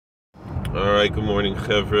All right, good morning,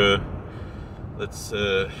 Chevra. Let's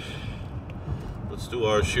do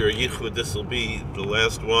our shir hayichud. This will be the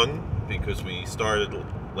last one because we started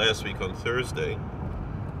last week on Thursday.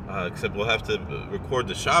 Except we'll have to record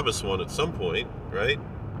the Shabbos one at some point, right?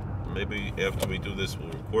 Maybe after we do this, we'll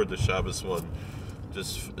record the Shabbos one,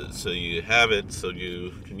 just so you have it, so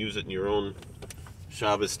you can use it in your own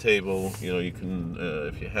Shabbos table. You know, you can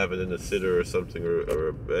if you have it in a sitter or something, or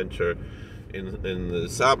a bench, or in the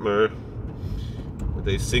Satmar.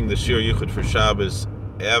 They sing the shir hayichud for Shabbos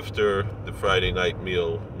after the Friday night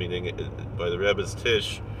meal, meaning by the Rebbe's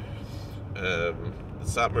Tish. The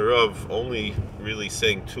Satmar Rav only really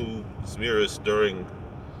sang 2 zmiras during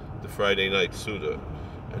the Friday night Suda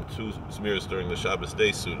and 2 zmiras during the Shabbos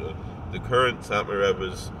day Suda. The current Satmar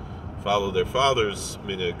Rebbes follow their father's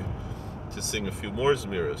minig to sing a few more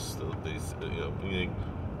zmiras. Meaning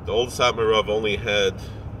the old Satmar Rav only had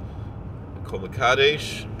Kol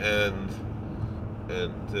Mekadesh and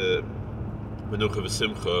Menucha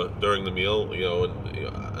v'Simcha during the meal,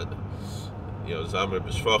 Zamer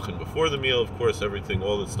b'Shvachin before the meal, of course, everything,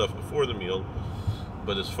 all the stuff before the meal.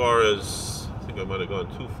 But as far as, I think I might have gone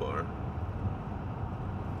too far.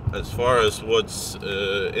 As far as what's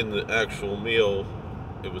in the actual meal,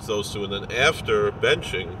 it was those 2, and then after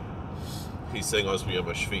benching, he sang Osbi Yom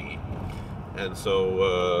HaShvi'i. And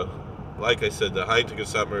so, like I said, the hayichud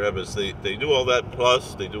Satmar Rebbes, they do all that,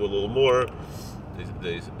 plus they do a little more.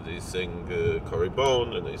 They sing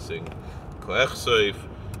Koribon, and they sing Koech Soif,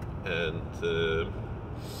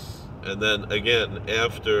 and then again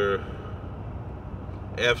after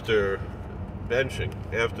benching,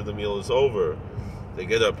 after the meal is over, they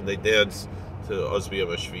get up and they dance to Osbi Yom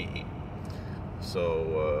HaShvi'i.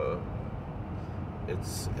 So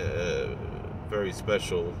it's very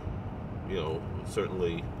special,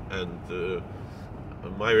 certainly. And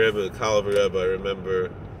my Rebbe, the Kalav Rebbe, I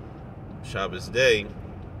remember Shabbos day,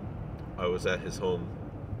 I was at his home,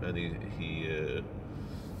 and he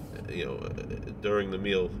during the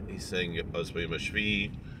meal, he sang Osbi Yom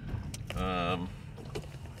HaShvi'i.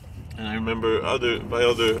 And I remember by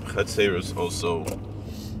other chatzeros also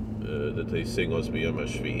that they sing Osbi Yom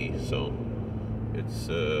HaShvi'i. So it's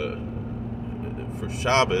for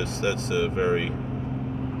Shabbos, that's a very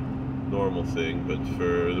normal thing. But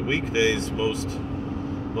for the weekdays, most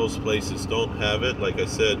places don't have it. Like I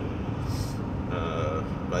said,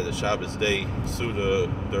 by the Shabbos day Suda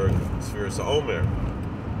during Sfiras HaOmer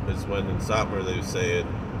is when in Satmar they say it.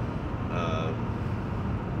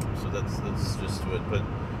 So that's just it. But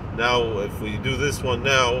now, if we do this one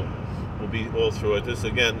now, we'll be all through it. This,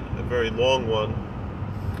 again, a very long one,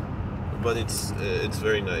 but it's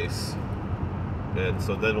very nice. And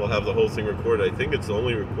so then we'll have the whole thing recorded. I think it's the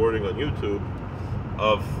only recording on YouTube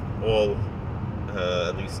of all,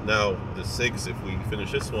 at least now, the 6, if we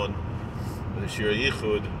finish this one, the shir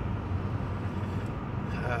hayichud.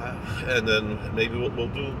 And then maybe we'll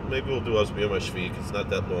do Osbi Yom HaShvi'i, because it's not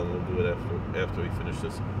that long. We'll do it after we finish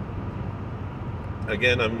this.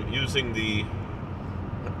 Again, I'm using the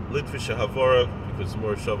Litvish Havara because it's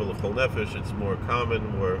more Shavel L'Chol Nefesh. It's more common,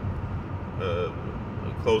 more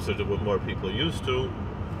closer to what more people are used to.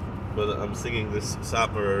 But I'm singing this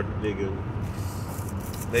Satmar Nigun.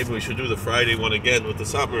 Maybe we should do the Friday one again with the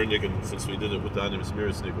Satmar Nigun, since we did it with the Anim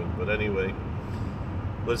Zmiris Nigun. But anyway,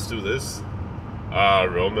 let's do this.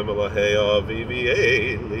 Aromim Elahei Avivi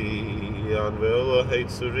Eli Anvel Elahei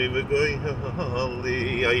Tzuri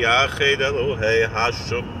V'Goyali Ayached Elohei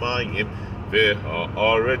Hashamayim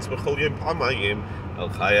V'Haaretz B'Chol Yom Pamayim El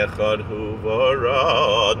Chai Echad Hu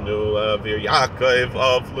V'Aranu Avir Yaakov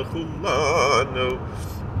Av L'Chulanu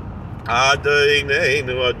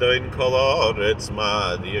Adonenu Adon Kol Haaretz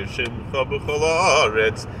Madir Shimcha B'Chol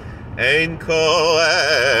Haaretz Ein Kol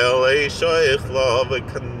El Eishoich Lo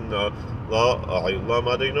V'Kana La Aylam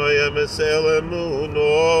Adonai Emesel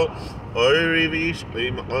Emuno Oiri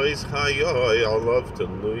Vishlim Ois Chayoi Alav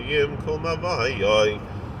Teluyim Kol Mavayoi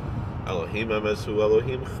Elohim Emesu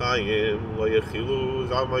Elohim Chayim Lo Yechilu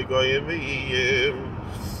Zamay Goyim V'yim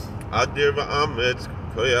Adir V'ametz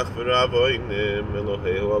Koyach V'ravoinim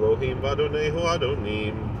Elohehu Elohim V'Adonehu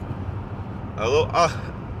Adonim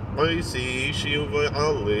Oisi Shiu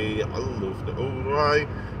V'Ali Aluf Ne'urai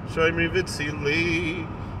Shoimri V'Tzili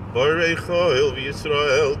Borei Choil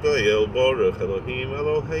v'Yisrael Goyel Borech Elohim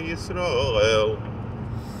Elohei Yisrael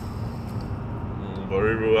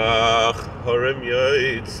Borei Ruach Horem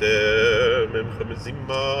Yoitzer Memcha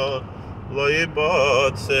Mezima Lo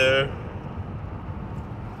Yibatzer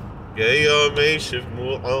Geya Meishiv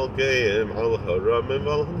Mul Al Geyim Al Haramim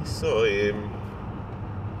Al Nisoyim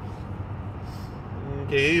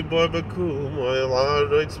Gibor Bakum, Oil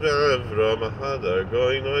Aroitz Bevra, Mahadar,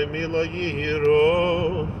 going on Mila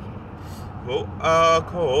Yiro. Ho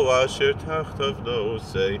Akol Asher Tachtav no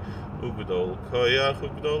say, Ugdol Koyach,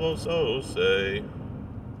 Ugdol so say.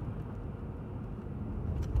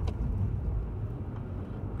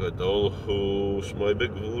 Gadol Hu Shmoy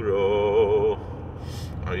Begvuro,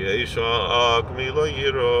 Ayesha Ak Mila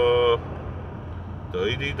Yiro.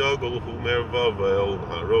 Doidi Dogol Hu Mervavel,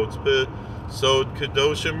 Harots Be. Sod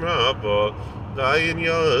Kedoshim Rabba, Dayan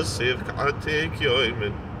Yosef Katik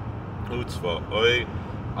Yoimin, Utzva Oi,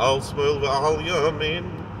 Al Smil Val Yamin,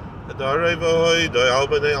 Adare Voy,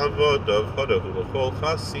 Dialbane Avodav, Hodahu Lachol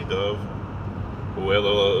Chasidov,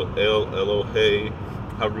 Uelo Elohei,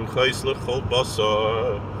 Haruchais Lachol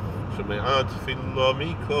Basar, Shemeat Filo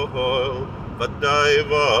Mikohol, Vadai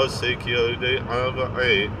Vasik Yode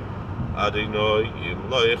Ava'e, Adinoi Yim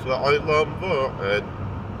Laich La'olam Vo'ed,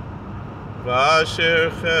 Vasher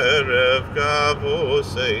Cherev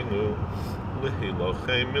Gavoseinu,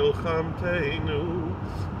 Lehilachem Milchamteinu,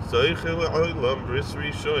 Zeichel Olam Bris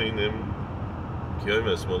Rishonim,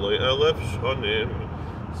 Kyomes Malay Elef Shonim,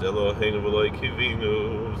 Zeloheinu V'loi Kivinu,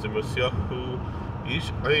 Zimosyahu,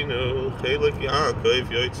 Ish Einu, Chelek Yaakov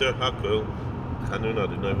Yoitzer Hakol, Chanun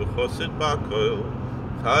Adonai V'chosid Bakol,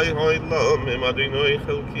 Chai Olam Im Adonai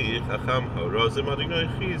Chelki, Chacham Harazim Adonai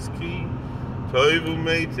Chizki, Toivu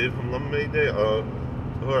Meitiv Lamedea,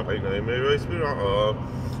 Tor Einai Merois Vira'a,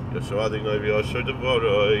 Yeshua Adonai V'Yasher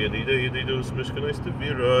Devara, Yedidus Mishkanais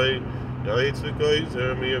Teviroi, Yaitz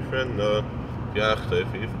V'Goizer Mi'Yafrenna, Yachtef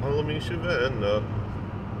Yif'alami Shevenna,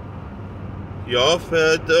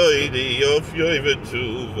 Yafed Doidi, Yof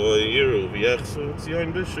Yoivetu, Voi, Yeru V'Yechsu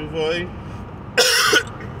Tzion B'Shuvoi,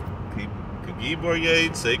 Kagibor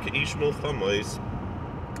Yed, Seik Ishmel Chamais,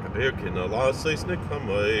 Birkin Allah says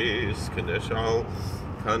Nekamais, Kaneshal,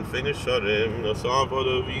 Kanfin Sharim, Nasavod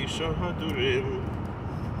of Isha Hadurim,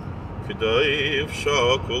 Kedaiv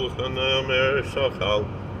Shakul Hanamer Shachal,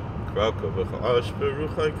 Krakov Ash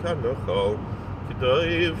Beruchai Kanachal,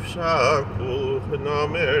 Kedaiv Shakul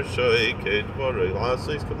Hanamer Shaiked, Vore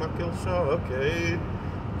Lasis Kamakil Shaked,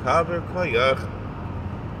 Kaber Kayach,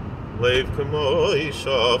 Lev Kamoi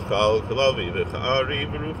Shachal, Kalavi Vechari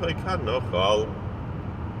Beruchai Kanachal.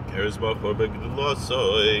 Kerzbachor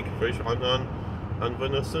begdulosoi, Kfresh Anan,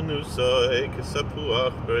 Anvanasanusoi,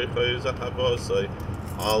 Kesapuach, Berechai Zahavosoi,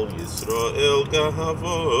 Al Yisrael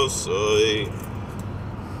Gahavosoi,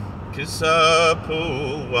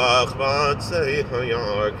 Kesapuach, Vatsei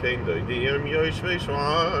Hayar, King Doidim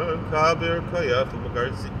Yoshveshwar, Kabir Koyach,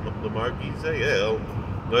 Lamargi Zael,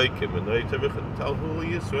 Noikim and Noitavich Talhu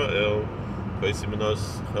Yisrael, Koisimanos,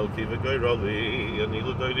 Helki Vigairali,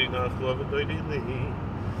 Anila Doidi Nachlov and Doidi Li.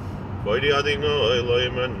 Voidi Adino,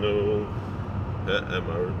 Eloimanu,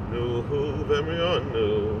 Emarnu, Vemrionu,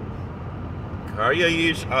 Karya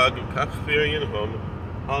Yish Ag, Kachfir Yinhom,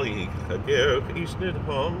 Ali Kager,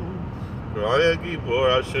 Ishnidhom, Raya Gibor,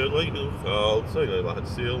 Asher Leilufal, Soina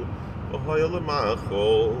Latsil, Ohio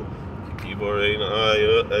Lamachol, Gibor Ein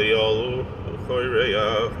Ayalu,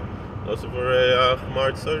 Choreach, Nosavereach,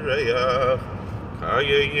 Martsareach,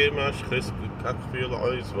 Karya Yimash Chisk, Kachfir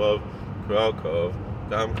Loizvav, Krakow.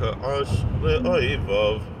 Damka Ash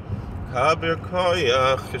Le'oivov, Kabir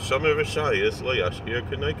Koyach, Kishamir Vishayis, Loyashir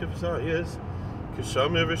Kanaikav Zayis,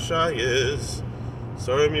 Kishamir Vishayis,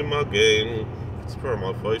 Sorim Yimagain,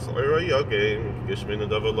 Sperma Voice Ira Yagain, Gishmin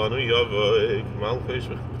Davalanu Yavoy, Malfish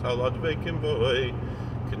Talad Vakim Boy,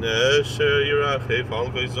 Kinesher Yirache,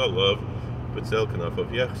 Falve Zolov, Betzel Kanaf of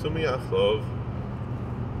Yachsumi Achlov,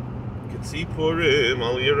 Kitsi Purim,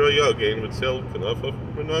 Al Yira Yagain, Betzel Kanaf of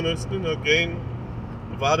Renanos Nunagain.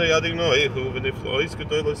 Vade Adinoi, who Veniflois,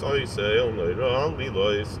 Gedoilis Oisel, Noira, Al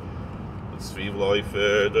Lilois, Sviv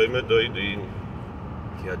Loifer, Doime Doidin,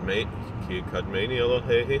 Ki Kadmani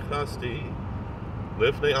Elohei Chasti,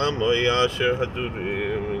 Lifnei Amoy Asher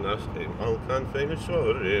Hadurim, Nashtem Al Kanfein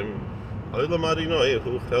Shorim, Oilam Adinoi,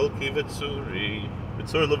 who Chelki Vitsuri,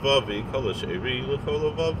 Vitsur Lavavi, Kolasheri,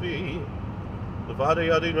 Lacholavavi, Vade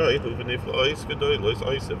Adinoi, who Veniflois, Gedoilis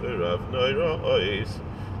Oiseverav, Noira Ois.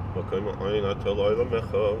 Makom Ayin Atal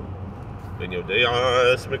Oilamecha, Ben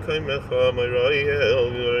Yodeas Mekaimecha, Mayrael,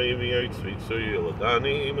 Yuri Tzvitsuri,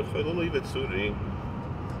 Eladani, Mechol Vitsuri,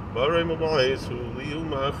 Bare Mamais, who Liu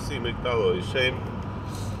Machsi Migdalo Shem,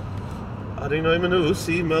 Adinoi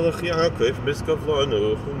Manusi, Melech Yaakov,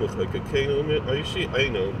 Miskavlanu, Humachaka Kenu, Aishi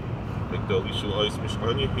Aino, Migdali Shu Ais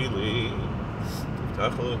Mishani Hili,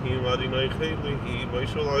 Tachalohim Adinoi Cheli,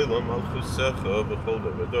 Maishal Oilam, Alchusecha, Bechol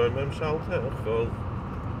Vedor Memshal Techol.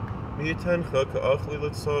 Tencha Ka'achli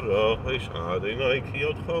Litzara, Haish Adonai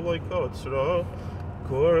Kiyotcha Loikotzra,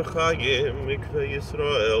 Makor Chayim Mikveh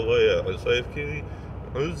Yisrael Lo'yazayv Ki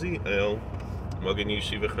Uziel Magen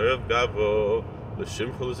Yeshiva Cherev Gavo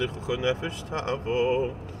L'Shimcha L'Zichrucha Nefesh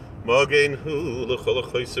Ta'avo Magen Hu L'Chol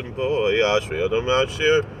Chosim Boy Ashrei Adam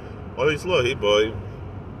Asher Ois Lohi Boy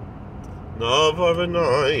Navar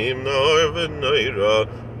V'Naim Nar V'Naira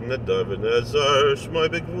Nedar V'Nezar Shmai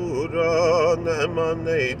Begvura Ne'eman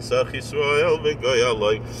Neitzach Yisrael V'Goy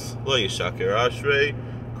Aloi Lo Yishaker Ashrei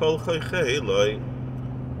Kol Chaychei Loi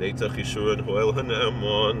Neitzach Yishuren Hoel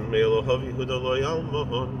Hane'eman Me'elo Havichud Aloi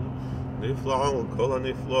Almahon Nifla Al Kol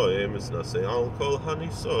HaNifloim Isnasei Al Kol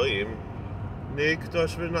HaNisoim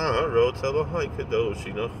Nikdash V'Naro Telohai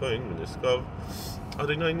Kadoshi Nachain V'Niskav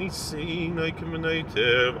Adonai Nisi Naikim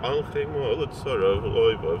V'Naitev Al Chemo L'Tzorav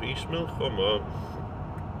L'Oivav Ish Milchama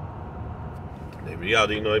Nevri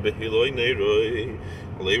Adonai Behiloi Neiroi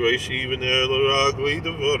Leiroi Shivener L'Ragli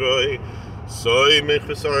Devoroi Soy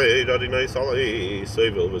Mechvesai Adonai Salai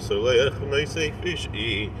Soyvel V'Soleach V'Naisei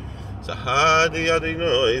Fishi Sahadi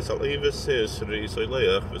Adonai Salai V'Sisri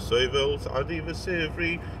Soyleach V'Soyvel Sahadi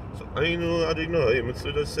V'Sivri Ainu Adonai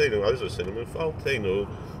Mitzuda Senu Azor Senu Mifaltenu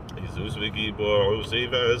Jesus Vigibor Ozi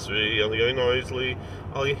Vazri Eliyain Oizli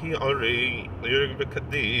Alihi Ari Lir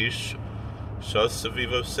Bekadish Shas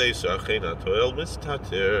Saviva Seisa Chena Toel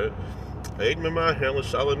Mistatir Eid Memahel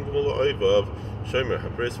Shalom Gmul Oivav Shomer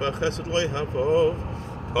Habris Vachesed Loi Havov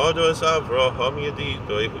Kados Avraham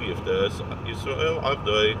Yedidoi Hu Yifdes Yisrael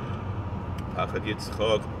Avdoi Pachad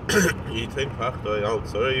Yitzchak Yitain Pachdoi Al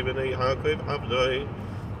Tzori B'nei Yaakov Avdoi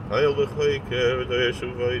Hayel V'choiker V'doi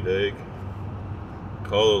Shuvoidek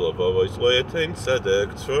Kol Avavois Loyatain Tzedek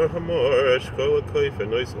Tzor Hamor Eshkol HaKoifer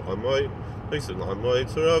Noisel Hamoi Noisel Hamoi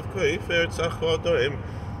Tzorav Koifer Tzachodoim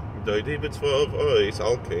Doidi B'tzvav Ois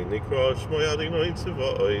Alkein Nikra Shmoy Adonai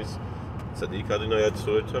Tzva Ois Tzadik Adonai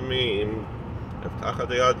Atzur Tamim Eftach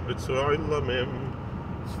Adayad B'tzur Ilamim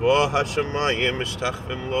Tzva Hashemayim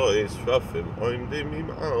Mishtachvim Loi Srafim Oimdim Im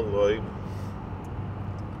Aloi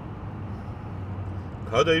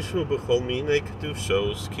Kadeshu B'chol Minei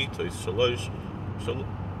Kedushos Kitois Shalosh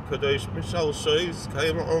Kadesh Mishal Shois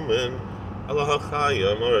Kayim Omen Allah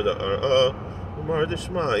HaChaya Marada Ar'a Umarada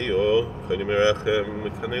Shmayo Kani Merechem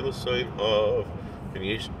Mekanei L'Soin Av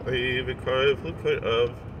Kani Yishai V'karev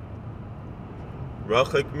L'Karev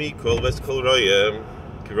Rachak Mikol V'Skol Royem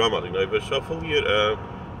Kiram Adonai V'Shafal Yireh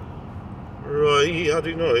Roi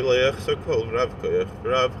Adonai Leach Sakol Rav Koyach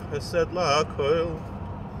Rav Chesed La'Koil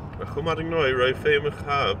Rachum Adonai Roi Fei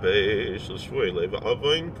Mechabesh L'Shvoi Leva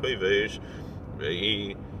Avoin Koivesh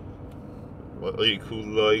V'Yi V'Yi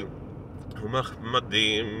Kuloi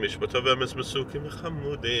Machmadim Mishpatav Emes Mesukim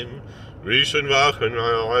Chamudim Rishon V'Achon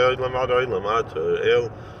Ra'aylam Adaylam Ato El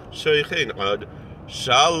Sheichein Ad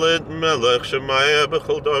Shalit Melech Shemaya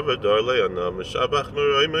B'chol Dar V'Dar Le'ana Meshabach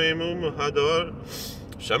Meroi Meimu Mahadar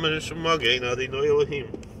Shaman Shemagein Adonai Elohim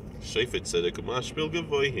Shefet Tzedek Mashpil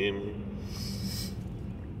Gavoihim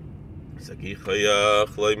Zagi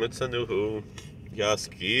Chayach Loi Metzanuhu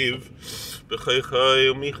Yaskiv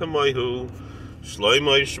B'chaychay U'michamayhu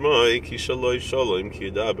Shloimai Shmai Ki Shaloi Shalom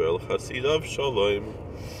Ki Yadaber Chasidav Shalom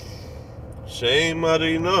Shem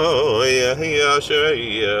Adonai Yehi Asher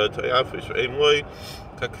Yeh Tayafish Ve'em Loi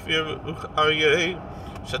Kakfir Uch Aryeh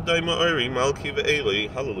Shaddai Ma'ari Malki Ve'eli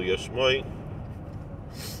Hallelujah Shmai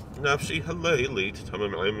Nafshi Haleli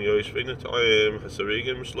Tamam Aim Yoish Ve'natayim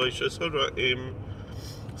Hasarigim Shloishes Hara'im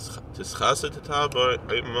Tischasa Tatabar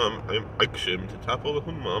Imam Ikshim Tatapol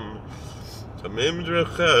Humam Tamim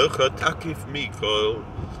Drechecha Takif Mikol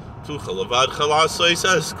Tuchal Avad Chalasais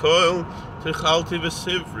Eskoil Tichalti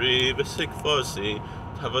Vesivri Vesikfosi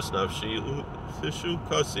Tavas Nafshi Thishu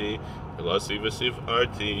Kasi Halasi Vesiv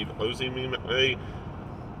Arti Ozi Mimai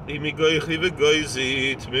Imigoichi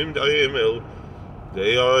Vegoizi Tamim Dayimil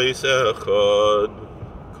Deois Echad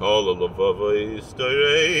Kol Lavavois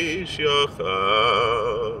Dareish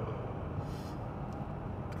Yachad.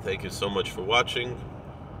 Thank you so much for watching.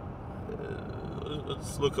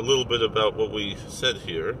 Let's look a little bit about what we said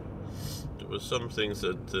here. There was some things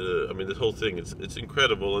that, I mean, the whole thing, it's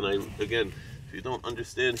incredible. And again, if you don't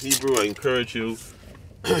understand Hebrew, I encourage you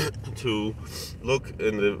to look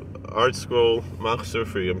in the art scroll Machzor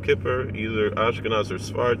for Yom Kippur, either Ashkenaz or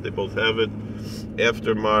Sfard. They both have it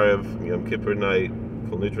after Marev, Yom Kippur night,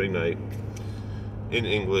 Kol Nidre night, in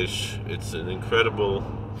English. It's an incredible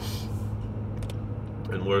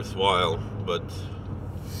and worthwhile, but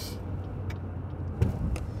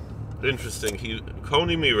interesting.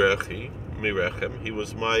 Koni Mirechem, he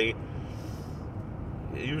was my,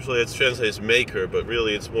 usually it's translated as maker, but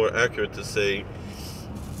really it's more accurate to say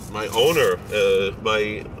my owner,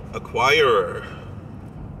 my acquirer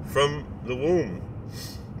from the womb.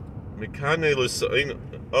 Mikane l'sayin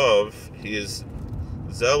of, he is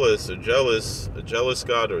zealous or jealous, a jealous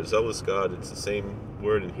God or a zealous God. It's the same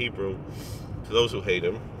word in Hebrew to those who hate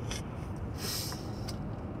him.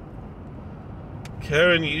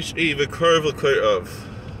 Karen Yish'i v'korv l'korav.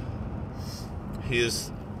 He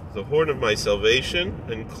is the horn of my salvation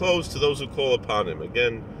and close to those who call upon him.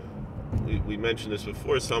 Again, we mentioned this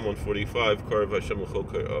before, Psalm 145, Korav Hashem l'chol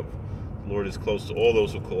korav. The Lord is close to all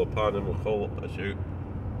those who call upon him.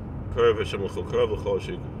 Korav Hashem l'chol korav, l'chol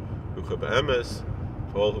asher yukra b'emes,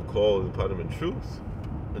 to all who call upon him in truth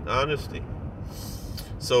and honesty.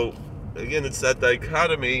 So, again, it's that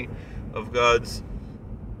dichotomy of God's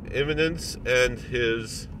immanence and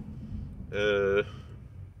his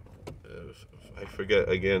I forget,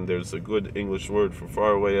 again, there's a good English word for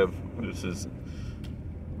far away. This is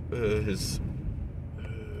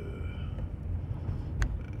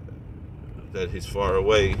that he's far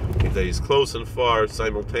away, that he's close and far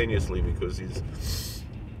simultaneously, because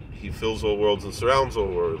he fills all worlds and surrounds all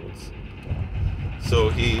worlds. So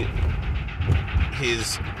he's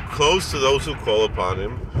close to those who call upon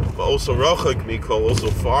him, but also rachak mikol, also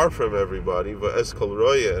far from everybody, va'es kol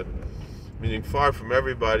royeh, meaning far from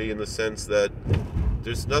everybody in the sense that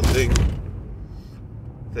there's nothing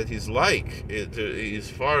that he's like. He's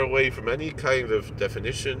far away from any kind of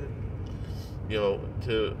definition.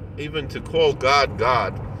 To even to call God,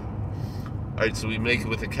 God. Alright, so we make it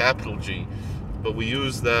with a capital G, but we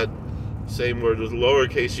use that same word with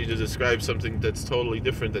lowercase g to describe something that's totally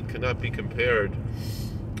different, that cannot be compared.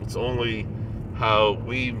 It's only how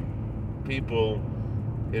we people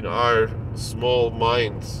in our small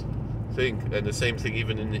minds think, and the same thing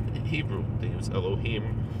even in Hebrew. They use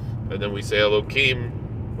Elohim, and then we say Elohim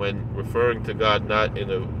when referring to God, not in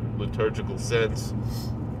a liturgical sense,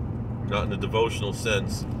 not in a devotional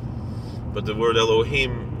sense, but the word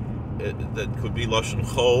Elohim, that could be Lashon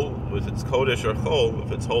Chol, if it's Kodesh or Chol,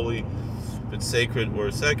 if it's holy, if it's sacred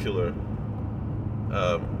or secular.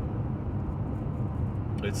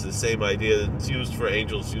 It's the same idea. It's used for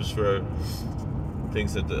angels, used for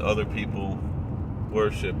things that the other people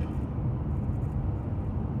worship.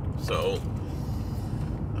 So,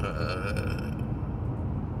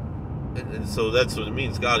 and so that's what it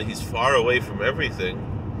means. God, he's far away from everything.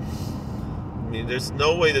 I mean, there's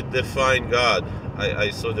no way to define God.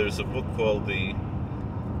 I saw there's a book called the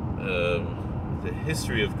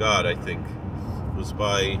History of God, I think. It was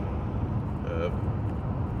by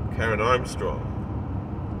Karen Armstrong.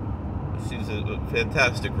 She's a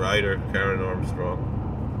fantastic writer, Karen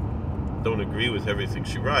Armstrong. Don't agree with everything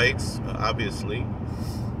she writes, obviously,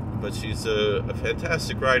 but she's a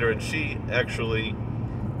fantastic writer, and she actually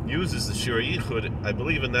uses the shir hayichud. I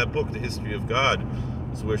believe in that book, The History of God,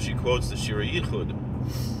 is where she quotes the shir hayichud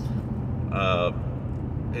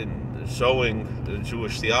in showing the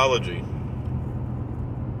Jewish theology.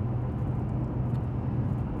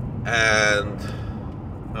 And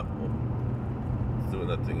it's doing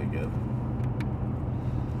that thing again.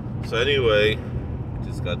 So anyway,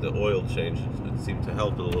 just got the oil changed. It seemed to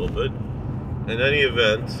help it a little bit. In any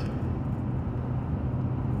event,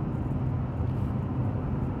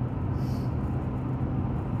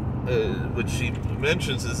 what she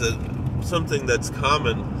mentions is that something that's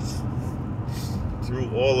common through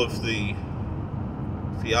all of the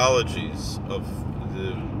theologies of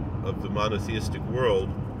the monotheistic world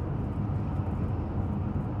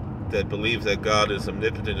that believe that God is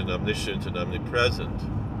omnipotent and omniscient and omnipresent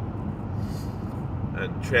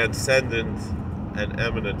and transcendent and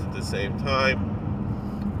eminent at the same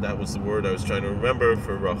time. That was the word I was trying to remember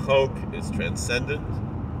for rachok, is transcendent.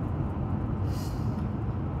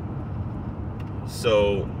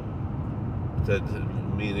 So, that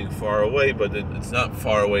meaning far away, but it's not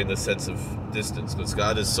far away in the sense of distance, because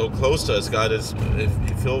God is so close to us. God is, if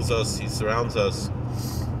he fills us, he surrounds us.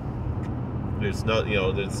 There's not,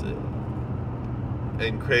 there's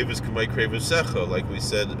and kravis k'may kravisecha, like we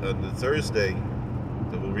said on the Thursday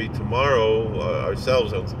that we'll read tomorrow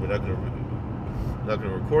ourselves. We're not going to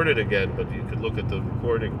record it again, but you could look at the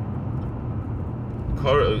recording.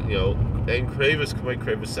 And kravis k'may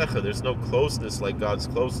kravisecha. There's no closeness like God's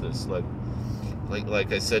closeness. Like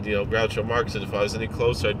I said, Groucho Marx said, if I was any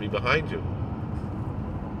closer, I'd be behind you.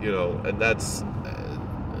 And that's.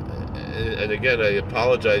 And again, I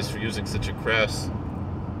apologize for using such a crass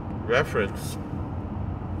reference.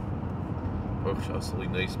 What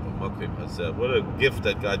a gift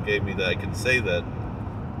that God gave me that I can say that.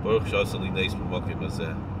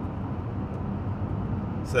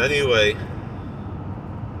 So anyway,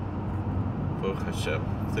 Baruch Hashem,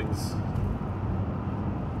 things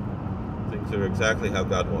are exactly how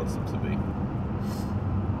God wants them to be.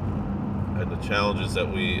 and the challenges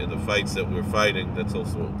and the fights that we're fighting, that's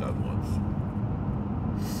also what God wants.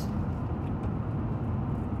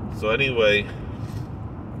 So anyway,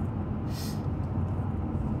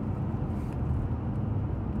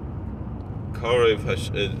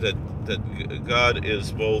 that God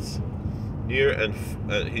is both near and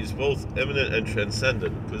He's both immanent and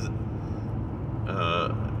transcendent, because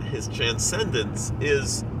His transcendence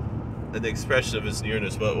is an expression of His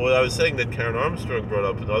nearness. But what I was saying that Karen Armstrong brought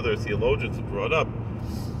up and other theologians have brought up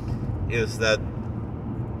is that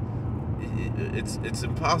it's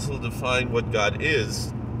impossible to define what God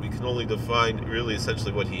is. We can only define really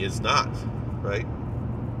essentially what He is not, right?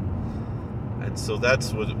 And so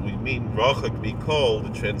that's what we mean, Rachak Mikol.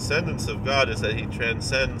 The transcendence of God is that He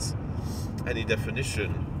transcends any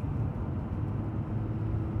definition.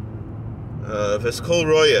 Veskol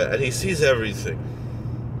Roya, and He sees everything.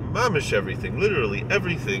 Mamish everything, literally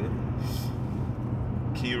everything.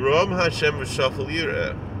 Ki Rom Hashem v'shafal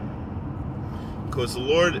yireh. Because the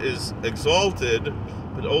Lord is exalted,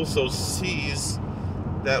 but also sees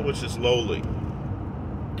that which is lowly.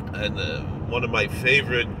 And one of my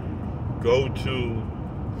favorite go-to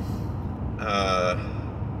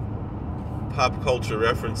pop culture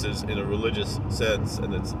references in a religious sense,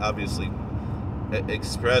 and it's obviously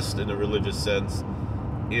expressed in a religious sense,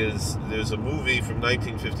 is there's a movie from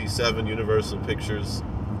 1957, Universal Pictures,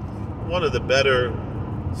 one of the better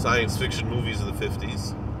science fiction movies of the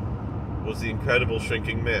 50s, was The Incredible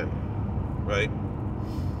Shrinking Man, right?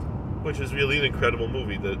 Which is really an incredible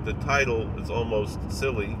movie. The title is almost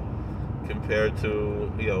silly compared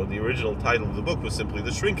to, the original title of the book was simply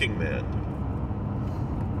The Shrinking Man.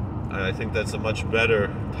 And I think that's a much better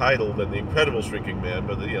title than The Incredible Shrinking Man,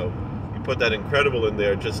 but you put that incredible in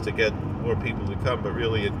there just to get more people to come, but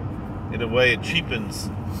really in a way it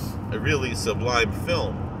cheapens a really sublime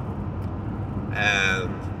film.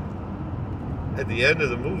 And at the end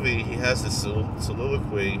of the movie he has this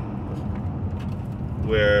soliloquy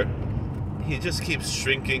where he just keeps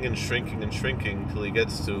shrinking and shrinking and shrinking till he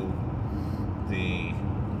gets to the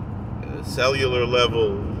cellular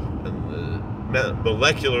level and the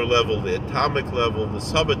molecular level, the atomic level, the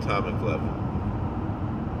subatomic level.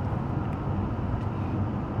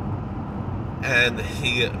 And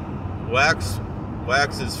he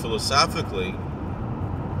waxes philosophically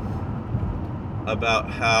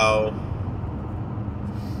about how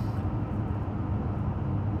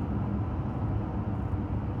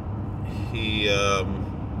he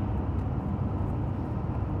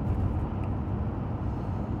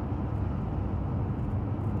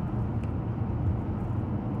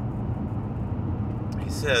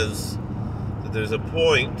says that there's a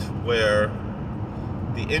point where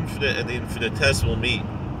the infinite and the infinitesimal meet.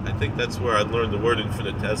 I think that's where I learned the word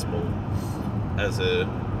infinitesimal as a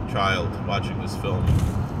child, watching this film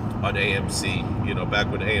on AMC.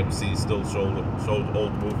 Back when AMC still showed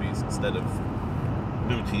old movies instead of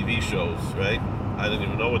new TV shows, right? I didn't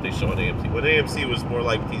even know what they show on AMC. When AMC was more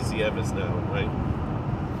like TCM is now, right?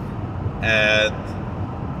 And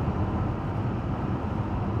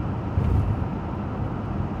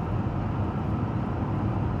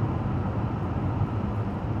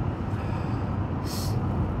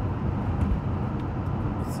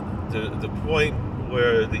the point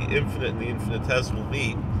where the infinite and the infinitesimal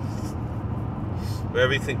meet, where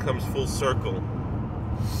everything comes full circle.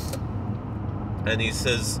 And he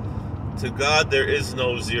says, to God there is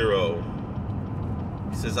no zero.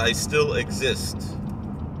 He says, I still exist.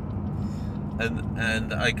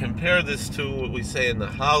 And I compare this to what we say in the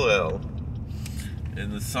Hallel,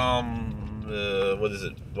 in the Psalm,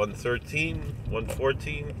 113,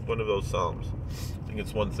 114, one of those Psalms. I think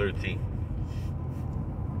it's 113.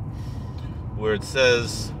 Where it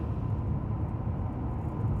says,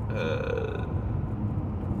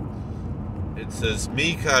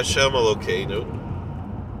 Mi Hashem Elokeinu,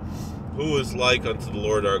 who is like unto the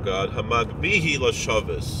Lord our God, Hamagbihi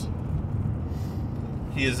Lashavis.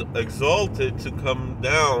 He is exalted to come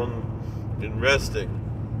down in resting.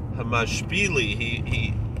 Hamashpili,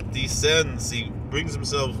 he descends, he brings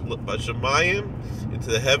himself Bashamayim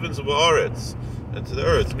into the heavens of Aretz and to the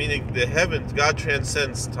earth, meaning the heavens. God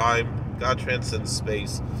transcends time. God transcends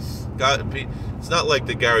space. It's not like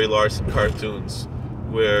the Gary Larson cartoons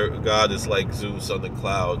where God is like Zeus on the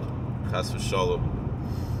cloud. Chas v'shalom.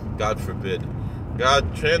 God forbid.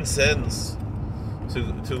 God transcends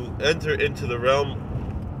to enter into the realm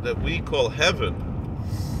that we call heaven.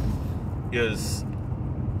 Is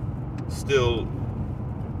still,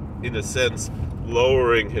 in a sense,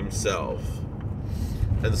 lowering himself,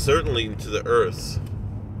 and certainly into the earth.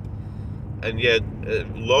 And yet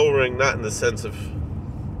lowering not in the sense of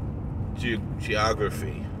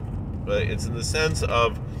geography, right? It's in the sense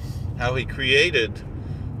of how he created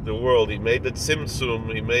the world. He made the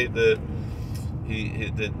tzimtzum. He made that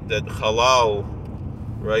halal,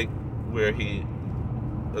 right? Where he,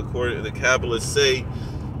 according to the Kabbalists say,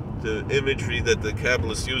 the imagery that the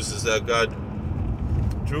Kabbalists use is that God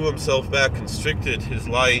drew himself back, constricted his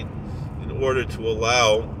light in order to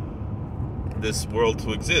allow this world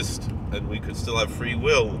to exist, and we could still have free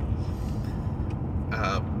will.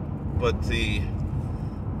 But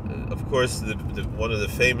of course, one of the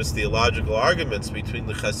famous theological arguments between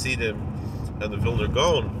the Hasidim and the Vilna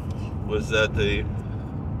Gaon was that the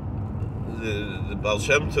Baal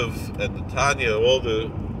Shem Tov and the Tanya, all the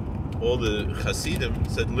Hasidim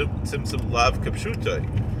said tzimtzum lav kapshutai,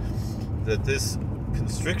 that this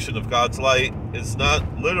constriction of God's light is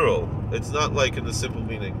not literal. It's not like in the simple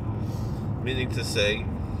meaning to say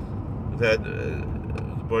that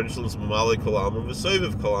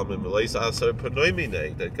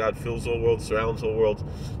that God fills all worlds, surrounds all worlds.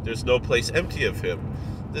 There's no place empty of Him.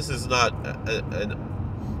 This is not an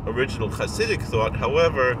original Hasidic thought.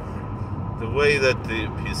 However, the way that the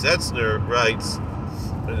Piasetzner writes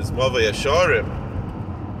in his Mavei Yesharim,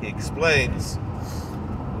 he explains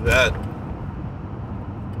that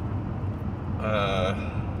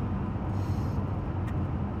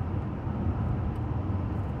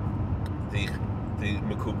the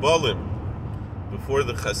Mekubalim before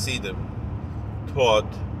the Hasidim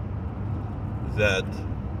taught that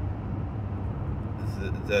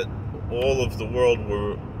all of the world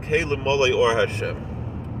were Kelim Molei Or Hashem.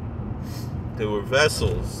 They were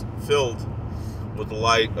vessels filled with the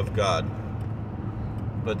light of God.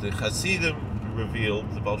 But the Hasidim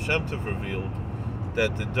revealed, the Baal Shem Tov revealed,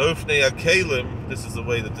 that the Dofnei HaKelim, this is the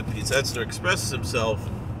way that the Piasetzner expresses himself,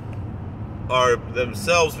 are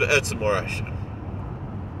themselves Be'etzem Or Hashem.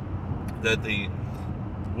 That the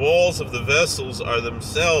walls of the vessels are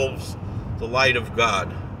themselves the light of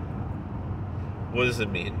God. What does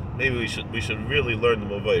it mean? Maybe we should really learn the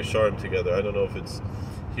Mavei Yesharim together. I don't know if it's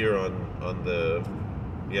here on the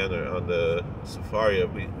Sefaria.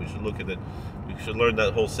 We should look at it. We should learn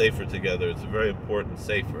that whole sefer together. It's a very important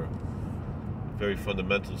sefer, very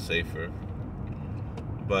fundamental sefer.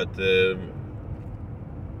 But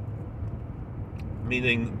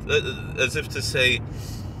meaning, as if to say,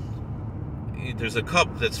 there's a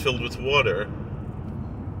cup that's filled with water.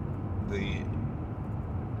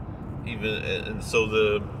 So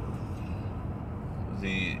the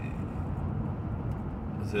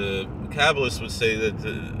Kabbalists would say that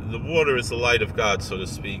the water is the light of God, so to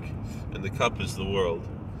speak, and the cup is the world.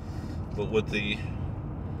 But what the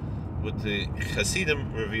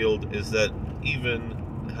Hasidim revealed is that even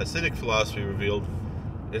Hasidic philosophy revealed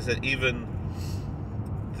is that even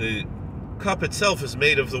the cup itself is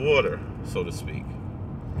made of the water, so to speak.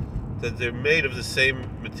 That they're made of the same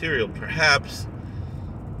material. Perhaps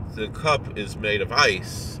the cup is made of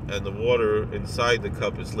ice and the water inside the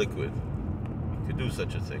cup is liquid. You could do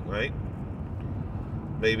such a thing, right?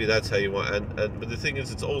 Maybe that's how you want. But the thing is,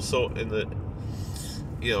 it's also in the,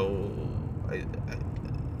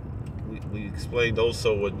 we explained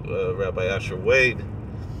also what Rabbi Asher Wade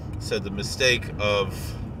said the mistake of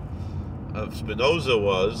Spinoza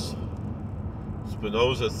was.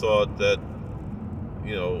 Spinoza thought that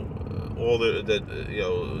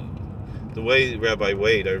the way Rabbi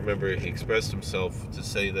Wade, I remember he expressed himself to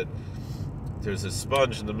say that there's a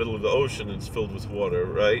sponge in the middle of the ocean and it's filled with water,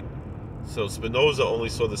 right? So Spinoza only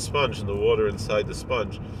saw the sponge and the water inside the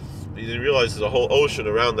sponge. But he didn't realize there's a whole ocean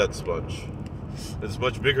around that sponge. It's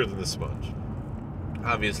much bigger than the sponge.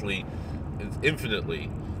 Obviously, it's infinitely,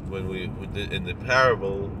 when we did in the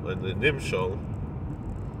parable and the Nimshal.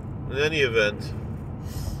 In any event,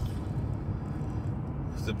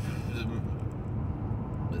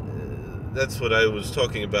 that's what I was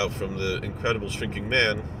talking about from the Incredible Shrinking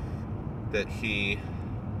Man, that he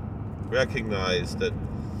recognized that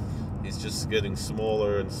he's just getting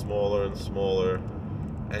smaller and smaller and smaller,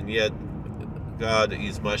 and yet God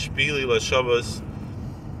is mashpili lashavas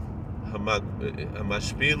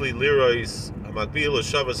hamashpili lirois hamakbili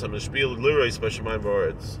lashavas hamashpili lirois b'shamayim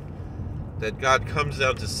v'aretz. That God comes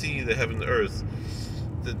down to see the heaven and earth.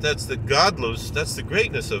 That's the godlos. That's the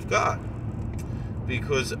greatness of God.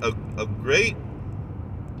 Because a great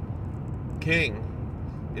king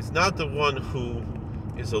is not the one who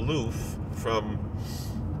is aloof from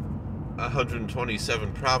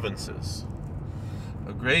 127 provinces.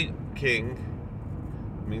 A great king,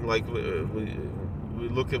 I mean, like we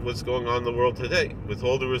look at what's going on in the world today. With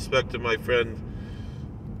all due respect to my friend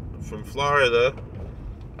from Florida,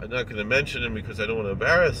 I'm not going to mention him because I don't want to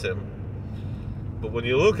embarrass him. But when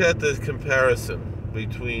you look at the comparison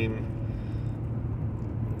between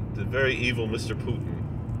the very evil Mr. Putin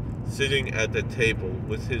sitting at the table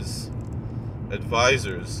with his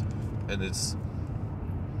advisors, and it's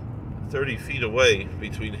 30 feet away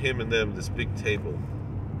between him and them, this big table.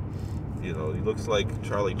 You know, he looks like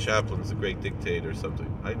Charlie Chaplin's The Great Dictator or something.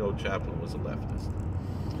 I know Chaplin was a leftist.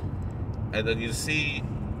 And then you see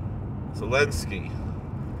Zelensky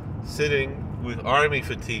sitting with army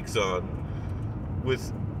fatigues on,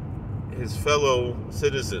 with his fellow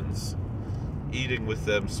citizens, eating with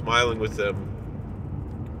them, smiling with them,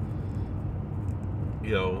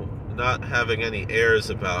 you know, not having any airs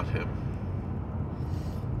about him.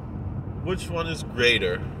 Which one is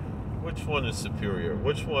greater? Which one is superior?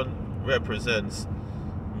 Which one represents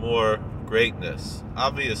more greatness?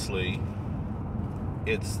 Obviously,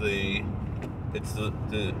 it's the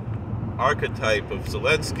archetype of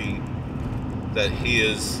Zelensky, that he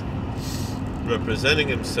is representing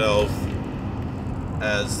himself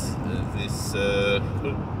as this. Did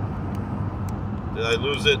I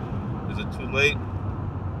lose it? Is it too late?